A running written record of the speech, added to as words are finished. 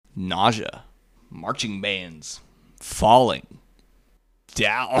nausea, marching bands, falling,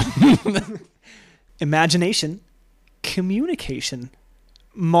 down. Imagination, communication,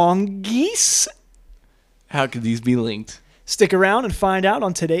 Mongoose. How could these be linked? Stick around and find out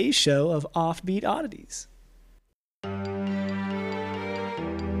on today's show of Offbeat Oddities.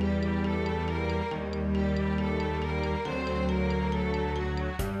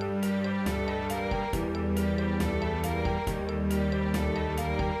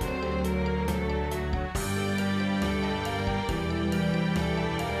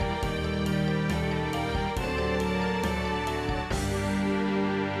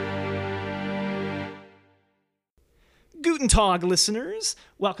 Guten Tag, listeners.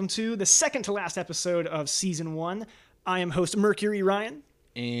 Welcome to the second to last episode of Season 1. I am host Mercury Ryan.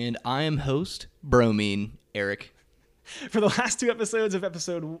 And I am host Bromine Eric. For the last two episodes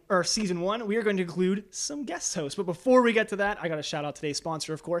of Season 1, we are going to include some guest hosts. But before we get to that, I got to shout out today's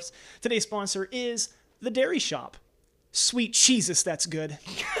sponsor, of course. Today's sponsor is The Dairy Shop. Sweet Jesus, that's good.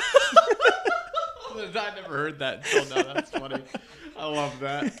 I never heard that until now. That's funny. I love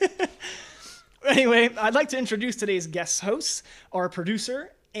that. Anyway, I'd like to introduce today's guest hosts, our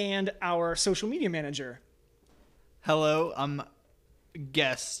producer, and our social media manager. Hello, I'm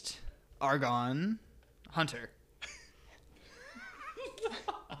guest Argon Hunter.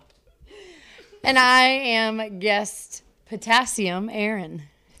 And I am guest Potassium Aaron.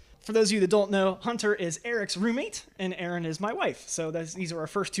 For those of you that don't know, Hunter is Eric's roommate, and Aaron is my wife. So these are our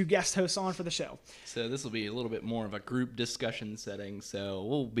first two guest hosts on for the show. So this will be a little bit more of a group discussion setting, so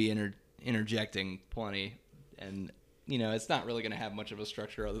we'll be interjecting plenty, and it's not really going to have much of a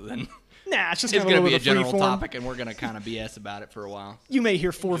structure other than Nah, it's just it's going to be a general free form topic, and we're going to kind of BS about it for a while. You may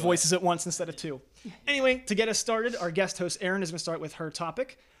hear four voices at once instead of two. Anyway, to get us started, our guest host Erin is going to start with her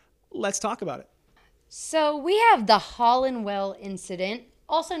topic. Let's talk about it. So we have the Holinwell incident,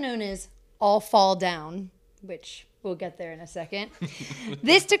 also known as All Fall Down, which we'll get there in a second.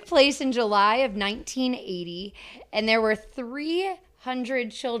 This took place in July of 1980, and there were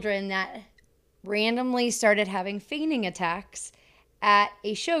 300 children that randomly started having fainting attacks at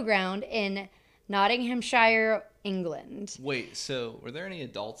a showground in Nottinghamshire, England. Wait, so were there any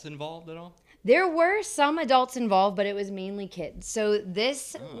adults involved at all? There were some adults involved, but it was mainly kids. So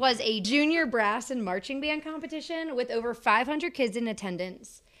this was a junior brass and marching band competition with over 500 kids in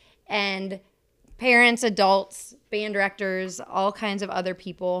attendance, and parents, adults, band directors, all kinds of other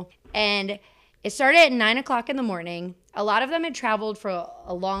people. And it started at 9 o'clock in the morning. A lot of them had traveled for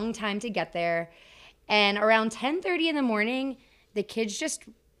a long time to get there. And around 10:30 in the morning, the kids just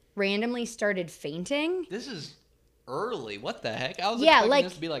randomly started fainting. This is early. What the heck? I was Yeah, expecting like-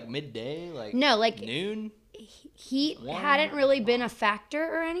 this to be like midday, noon. Heat Wow. hadn't really been a factor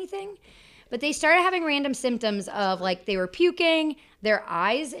or anything. But they started having random symptoms of they were puking, their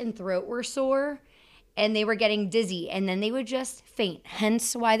eyes and throat were sore, and they were getting dizzy. And then they would just faint.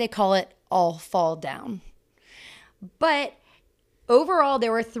 Hence why they call it All Fall Down. But overall,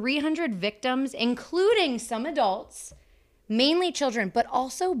 there were 300 victims, including some adults, mainly children, but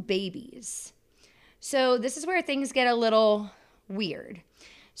also babies. So this is where things get a little weird.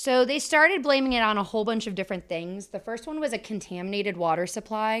 So they started blaming it on a whole bunch of different things. The first one was a contaminated water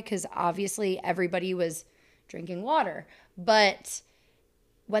supply, because obviously everybody was drinking water. But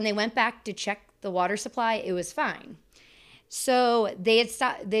when they went back to check the water supply, it was fine. So they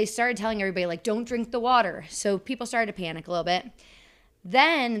started telling everybody, don't drink the water. So people started to panic a little bit.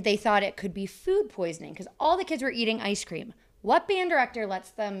 Then they thought it could be food poisoning, because all the kids were eating ice cream. What band director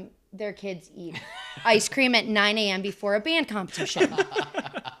lets their kids eat ice cream at 9 a.m. before a band competition?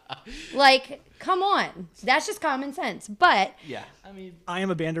 Come on. That's just common sense. But Yeah, I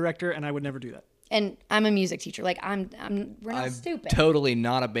am a band director, and I would never do that. and I'm a music teacher. We're not I'm stupid. totally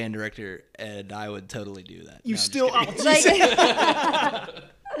not a band director, and I would totally do that. You No, I'm just still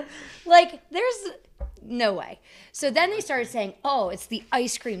Like, there's no way. So then they started saying, oh, it's the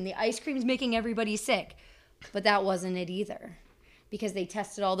ice cream. The ice cream's making everybody sick. But that wasn't it either, because they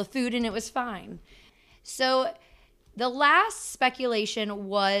tested all the food and it was fine. So the last speculation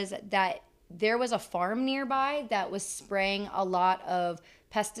was that there was a farm nearby that was spraying a lot of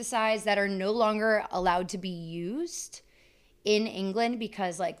pesticides that are no longer allowed to be used in England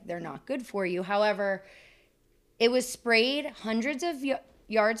because, they're not good for you. However, it was sprayed hundreds of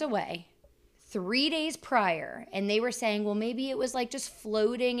yards away 3 days prior, and they were saying, well, maybe it was just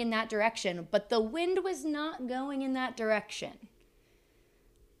floating in that direction, but the wind was not going in that direction.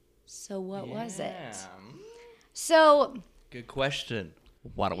 So what was it? So Good question.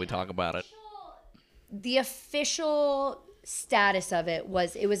 Why don't we talk about it? the official status of it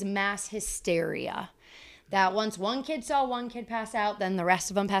was mass hysteria. that once one kid saw one kid pass out, then the rest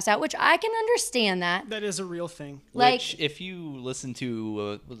of them pass out, which I can understand that. That is a real thing. Like, Which, if you listen to,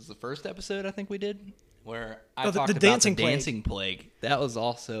 what was the first episode I think we did? Where I the talked about dancing the plague. dancing plague. That was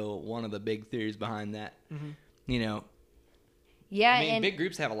also one of the big theories behind that. You know, yeah, I mean, and big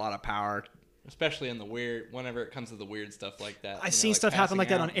groups have a lot of power, especially in the weird, whenever it comes to the weird stuff like that. I've seen stuff happen like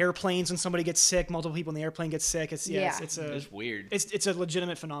that on airplanes when somebody gets sick, multiple people in the airplane get sick. It's Yeah. It's weird. it's a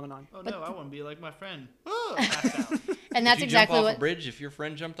legitimate phenomenon. Oh no, I want to be like my friend. Oh, passed out. and that's if you exactly jump off what a bridge, if your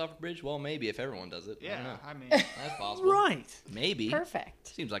friend jumped off a bridge, well, maybe if everyone does it. I don't Yeah, know. I mean, That's possible. Right. Maybe. perfect.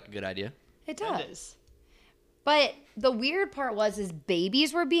 Seems like a good idea. It That does. But the weird part is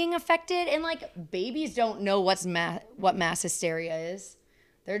babies were being affected, and like babies don't know what mass hysteria is.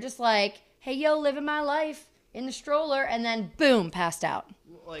 They're just like, "Hey, yo, living my life in the stroller," and then boom, passed out.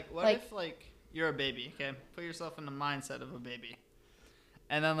 like, what Like- if like you're a baby? Okay, put yourself in the mindset of a baby,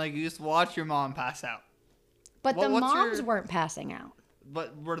 and then like you just watch your mom pass out. But the What's moms your- weren't passing out.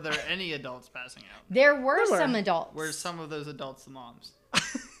 But were there any adults passing out? There were There were. some adults. Were some of those adults the moms?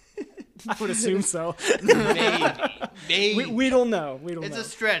 I would assume so. Maybe. we don't know. We don't It's know. a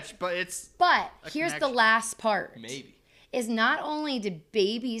stretch, but it's But A here's the connection. last part. Maybe. Is not only did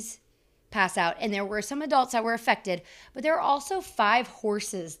babies pass out, and there were some adults that were affected, but there were also 5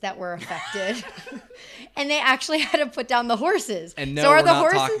 horses that were affected. And they actually had to put down the horses. And no, so are we're the not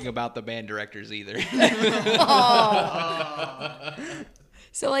horses? talking about the band directors either.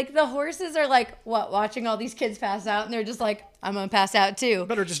 So like the horses are like what, watching all these kids pass out, and they're just like, I'm gonna pass out too.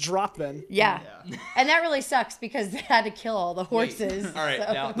 Better just drop then. Yeah. Yeah. And that really sucks because they had to kill all the horses. All right,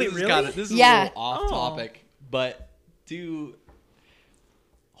 so- now Wait, this is really? this is Yeah. a little off topic, but do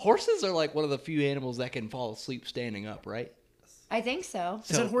horses are like one of the few animals that can fall asleep standing up, right? I think so.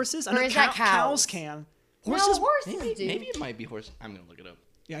 Is it horses? I Or know is that cows cows? can. No, Horses. horses do. Maybe it might be horse. I'm gonna look it up.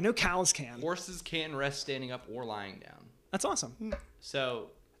 Yeah, I know cows can. Horses can rest standing up or lying down. That's awesome. So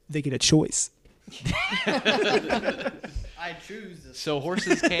They get a choice. I choose this. So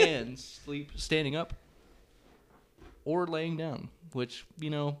horses can sleep standing up or laying down, which, you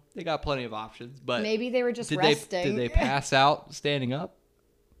know, they got plenty of options. But Maybe they were just did resting. they pass out standing up?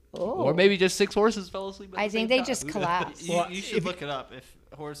 Oh. Or maybe just 6 horses fell asleep at I the think same they time. just Who knows? collapsed. You, Well, you should look it up if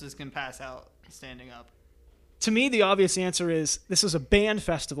horses can pass out standing up. To me, the obvious answer is this was a band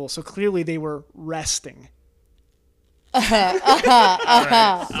festival, so clearly they were resting. Someone get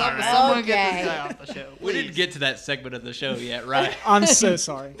Okay. this guy off the show. We didn't please. get to that segment of the show yet, right? I'm so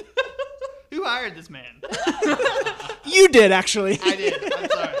sorry. Who hired this man? You did, actually. I did. I'm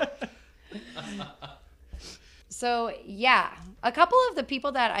sorry. So yeah, a couple of the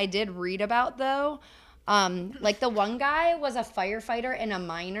people that I did read about though, like the one guy was a firefighter and a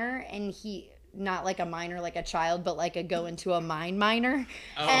miner, and he not like a miner like a child, but like a go into a mine miner,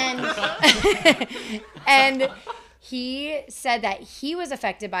 and and he said that he was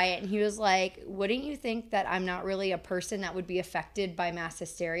affected by it, and he was like, wouldn't you think that I'm not really a person that would be affected by mass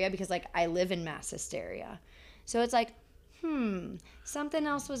hysteria because like I live in mass hysteria, so it's like, something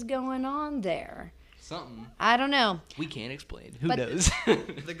else was going on there. Something I don't know. we can't explain. Who But- knows?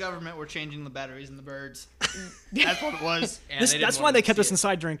 The government were changing the batteries in the birds. That's what it was. And they didn't That's want why us they to kept see us it.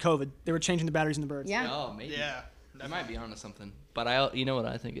 inside during COVID. They were changing the batteries in the birds. Yeah. Oh, maybe. Yeah. I might be onto something. But you know what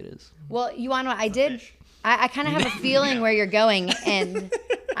I think it is? Well, you want to know, I did. fish. I kind of have a feeling where you're going, and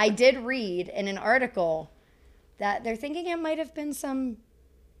I did read in an article that they're thinking it might have been some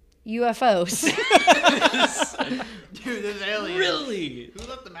UFOs. Dude, there's aliens. Really? Who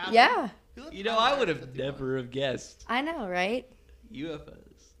left them out? Yeah, Who left You them know, out I would there? have never have guessed I know, right? UFOs.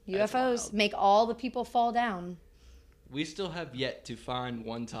 That's UFOs wild. make all the people fall down. We still have yet to find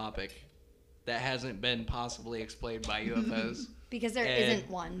one topic that hasn't been possibly explained by UFOs. Because there And not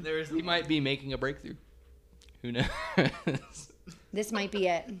one. There is We might be making a breakthrough. Who knows? This might be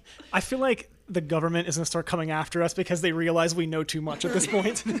it. I feel like the government is going to start coming after us because they realize we know too much at this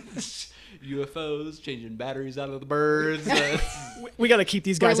point. UFOs, changing batteries out of the birds. We got to keep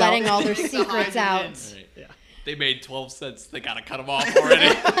these We're guys letting out. all their secrets out. Yeah. They made 12 cents. They got to cut them off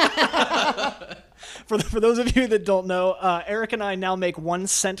already. For those of you that don't know, Eric and I now make 1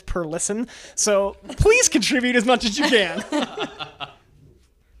 cent per listen. So please contribute as much as you can.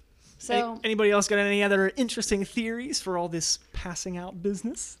 So Anybody else got any other interesting theories for all this passing out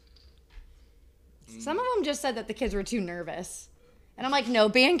business? some of them just said that the kids were too nervous, and I'm like, no,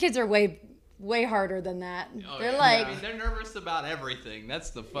 band kids are way harder than that. They're like, I mean, they're nervous about everything.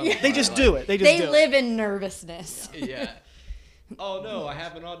 That's the fun. They just do it. They just do it. live in nervousness. Yeah. Oh no, I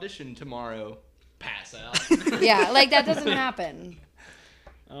have an audition tomorrow. Pass out. Yeah, like that doesn't happen.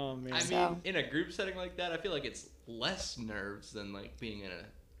 Oh man. I mean, So- in a group setting like that, I feel like it's less nerves than like being in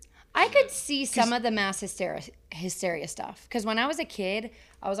a I could see some of the mass hysteria stuff. Because when I was a kid,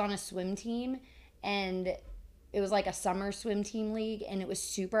 I was on a swim team, and it was like a summer swim team league, and it was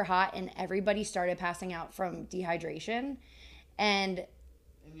super hot, and everybody started passing out from dehydration. And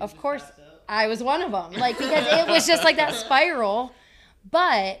of course, I was one of them. Like, because it was just like that spiral.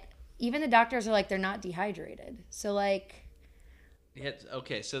 But even the doctors are like, they're not dehydrated. So, like... Yeah,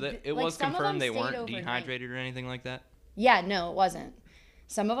 okay, so that it Like, was some of confirmed them they stayed weren't overnight. dehydrated or anything like that? Yeah, no, it wasn't.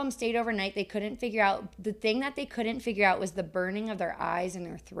 Some of them stayed overnight. They couldn't figure out... The thing that they couldn't figure out was the burning of their eyes and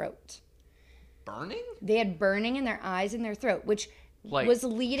their throat. Burning? They had burning in their eyes and their throat, which Like was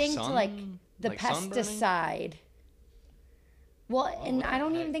leading to, like, the like sunburning? pesticide. Well, and I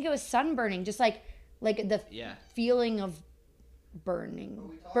don't even think it was sunburning. Just, like the Yeah. feeling of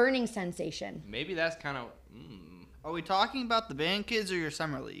burning sensation. Maybe that's kind of... Are we talking about the band kids or your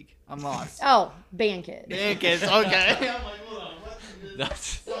summer league? I'm lost. Oh, band kid. Band kids, okay. I'm like, hold on.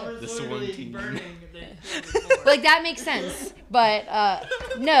 That's the swim team. Like, that makes sense. But,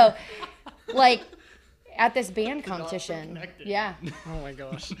 no. Like, at this band competition. Yeah. Oh my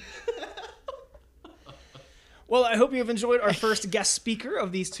gosh. Well, I hope you have enjoyed our first guest speaker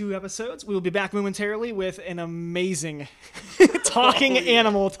of these 2 episodes. We will be back momentarily with an amazing talking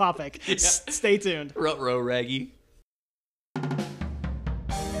animal topic. Stay tuned. Ruh-roh, Raggy.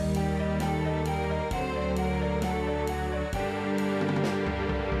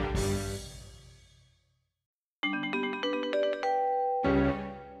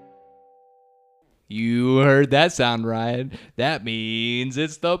 You heard that sound right. That means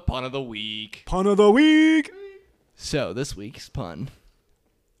it's the pun of the week. Pun of the week. So, this week's pun.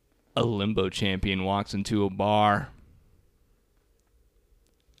 A limbo champion walks into a bar.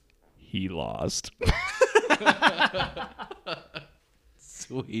 He lost.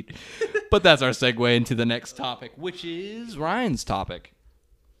 Sweet. But that's our segue into the next topic, which is Ryan's topic.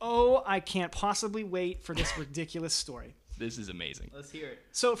 Oh, I can't possibly wait for this ridiculous story. This is amazing. Let's hear it.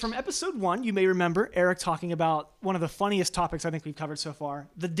 So from episode 1, you may remember Eric talking about one of the funniest topics I think we've covered so far,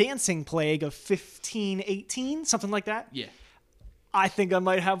 the dancing plague of 1518, something like that. Yeah. I think I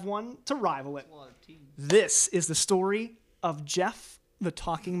might have one to rival it. This is the story of Jeff the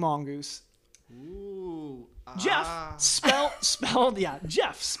talking mongoose. Ooh. Jeff, spelled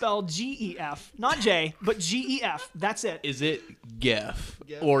G-E-F. Not J, but G-E-F. That's it. Is it Geff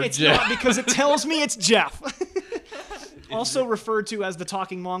or It's Jeff? not, because it tells me it's Jeff. Also referred to as the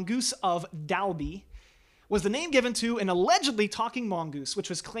talking mongoose of Dalby, was the name given to an allegedly talking mongoose, which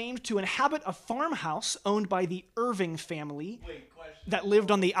was claimed to inhabit a farmhouse owned by the Irving family that lived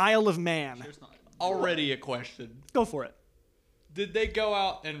on the Isle of Man. Already a question. Go for it. Did they go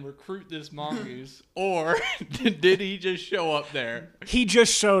out and recruit this mongoose, or did he just show up there? He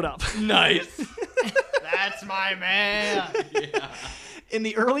just showed up. Nice. That's my man. Yeah. In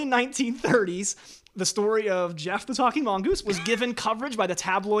the early 1930s, the story of Jeff the talking mongoose was given coverage by the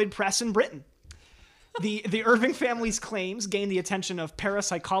tabloid press in Britain. The Irving family's claims gained the attention of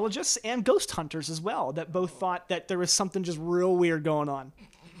parapsychologists and ghost hunters as well, that both thought that there was something just real weird going on.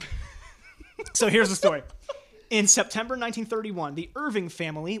 So here's the story. In September 1931, the Irving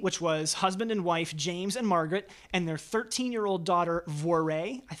family, which was husband and wife James and Margaret, and their 13-year-old daughter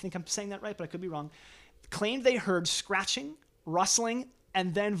Voirrey, I think I'm saying that right, but I could be wrong, claimed they heard scratching, rustling,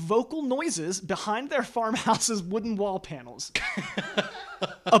 and then vocal noises behind their farmhouse's wooden wall panels.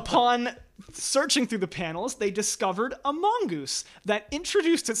 Upon searching through the panels, they discovered a mongoose that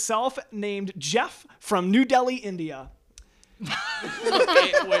introduced itself named Jeff from New Delhi, India.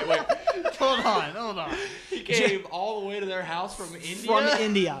 Wait. Hold on. He came all the way to their house from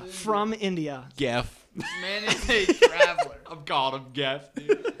India? From India. Geff. This man is a traveler. I'm calling him Geff,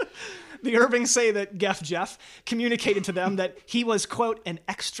 dude. The Irvings say that Geff Jeff communicated to them that he was, quote, an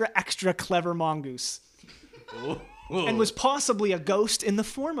extra clever mongoose. And was possibly a ghost in the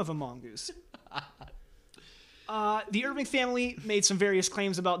form of a mongoose. The Irving family made some various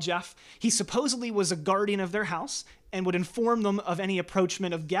claims about Jeff. He supposedly was a guardian of their house and would inform them of any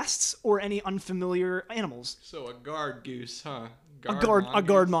approachment of guests or any unfamiliar animals. So a guard goose, huh? A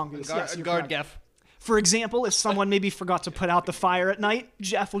guard mongoose. Yes, you're Guard correct. Geff. For example, if someone maybe forgot to put out the fire at night,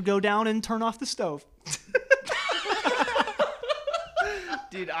 Jeff would go down and turn off the stove.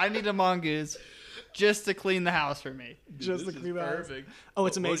 Dude, I need a mongoose just to clean the house for me. Just This to is clean the house. perfect. Oh,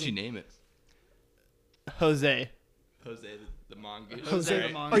 it's What would you amazing. name it? Jose. Jose the mongoose. Jose, the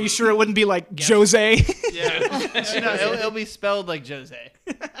Right. mongoose. are you sure it wouldn't be like Jose? Yeah. No, it'll be spelled like Jose.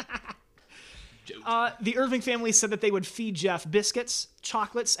 The Irving family said that they would feed Jeff biscuits,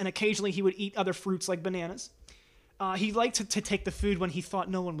 chocolates, and occasionally he would eat other fruits like bananas. He liked to take the food when he thought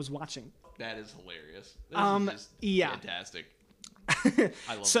no one was watching. That is hilarious. This is just yeah. fantastic.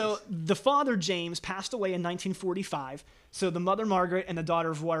 I love So this. the father, James, passed away in 1945. So the mother, Margaret, and the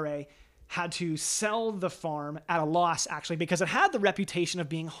daughter, Voiré, had to sell the farm at a loss, actually, because it had the reputation of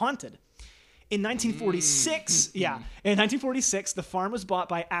being haunted. In 1946, in 1946, the farm was bought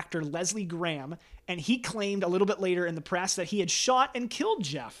by actor Leslie Graham, and he claimed a little bit later in the press that he had shot and killed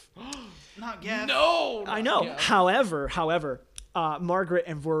Jeff. Not yet. No, I know. Yeah. However, Margaret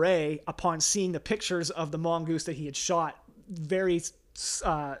and Voiré, upon seeing the pictures of the mongoose that he had shot, very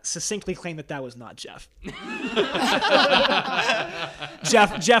succinctly claimed that was not Jeff.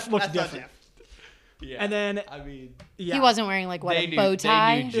 Jeff looked different. Yeah. And then, I mean, yeah, He wasn't wearing like what They a knew- bow they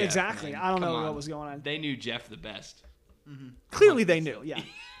tie. knew Jeff, exactly. man. I don't Come know on. what was going on. They knew Jeff the best. Clearly, they knew. Yeah.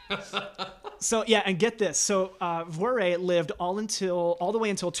 So yeah, and get this. So Voiré lived all the way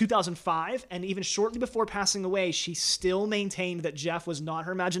until 2005, and even shortly before passing away, she still maintained that Jeff was not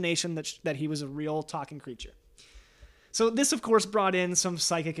her imagination, that he was a real talking creature. So this, of course, brought in some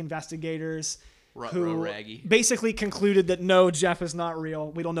psychic investigators who Raggy. basically concluded that no, Jeff is not real.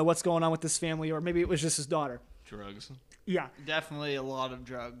 We don't know what's going on with this family, or maybe it was just his daughter. Drugs. Yeah. Definitely a lot of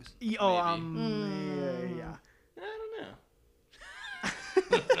drugs. Oh, yeah. I don't know.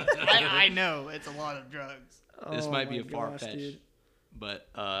 I know it's a lot of drugs. This Oh might be my a far gosh, fetch, dude. but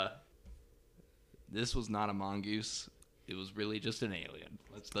this was not a mongoose. It was really just an alien.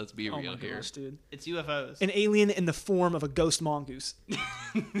 Let's be Oh real my here. gosh, dude. It's UFOs. An alien in the form of a ghost mongoose.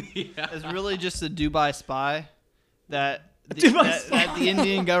 Yeah. It's really just a Dubai spy that Dubai spy. that the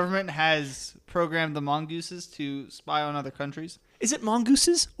Indian government has programmed the mongooses to spy on other countries. Is it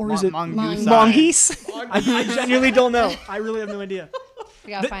mongooses or is it Mongoose. mongoose? I genuinely don't know. I really have no idea.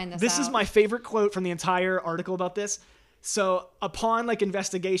 We gotta find this This out. is my favorite quote from the entire article about this. So upon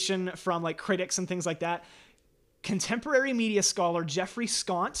investigation from critics and things like that, contemporary media scholar Jeffrey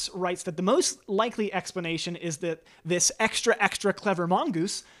Sconce writes that the most likely explanation is that this extra clever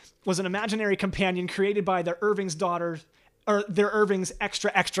mongoose was an imaginary companion created by their Irving's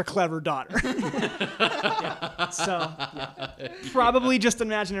extra clever daughter. Yeah. So, yeah. Probably just an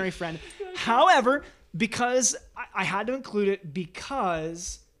imaginary friend. However, because I had to include it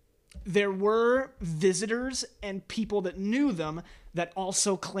because there were visitors and people that knew them that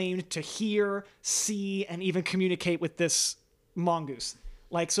also claimed to hear, see, and even communicate with this mongoose.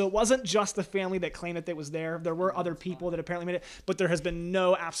 So it wasn't just the family that claimed that it was there. There were other people that apparently made it, but there has been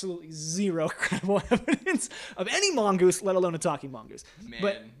absolutely zero credible evidence of any mongoose, let alone a talking mongoose. Man.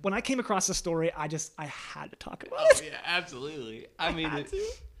 But when I came across the story, I had to talk about Oh it. yeah, absolutely. I mean,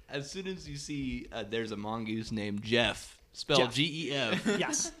 as soon as you see there's a mongoose named Jeff, spelled Jeff. G-E-F,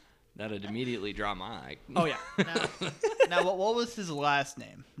 Yes. that'd immediately draw my eye. Oh, yeah. Now, what was his last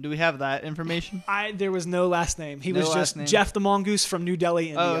name? Do we have that information? There was no last name. He No was last just name. Jeff the Mongoose from New Delhi,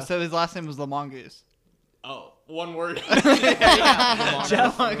 India. Oh, so his last name was the mongoose. Oh, one word.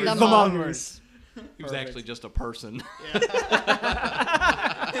 Jeff the Mongoose. He was actually just a person.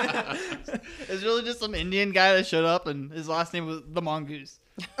 It's really just some Indian guy that showed up, and his last name was the mongoose.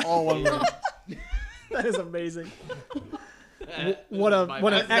 All one word. That is amazing. What an That's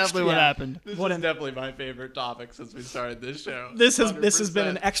extra. definitely what Yeah. happened. This What is an- definitely my favorite topic since we started this show. This has been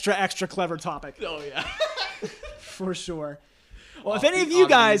an 100%. extra clever topic Oh yeah. for sure. Well, if any of you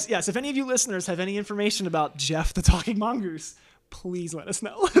guys, if any of you listeners have any information about Jeff the Talking Mongoose, please let us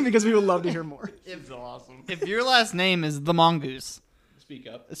know because we would love to hear more. It's awesome. If your last name is the mongoose, Speak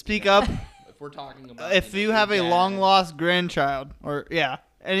up. speak up. If we're talking about If you have a your dad, long lost grandchild, or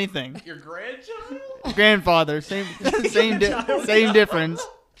anything, your grandchild. grandfather, same difference.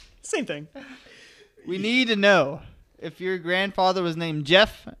 Same thing. We need to know if your grandfather was named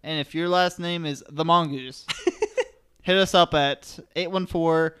Jeff and if your last name is the mongoose. Hit us up at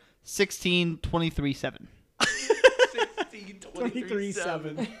 814-16-23-7.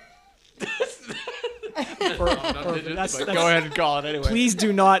 23-7. That's- Go ahead and call it anyway. Please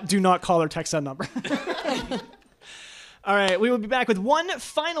do not call or text that number. All right, we will be back with one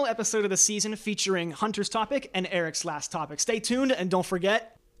final episode of the season featuring Hunter's topic and Eric's last topic. Stay tuned and don't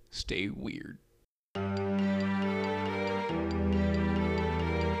forget, Stay weird.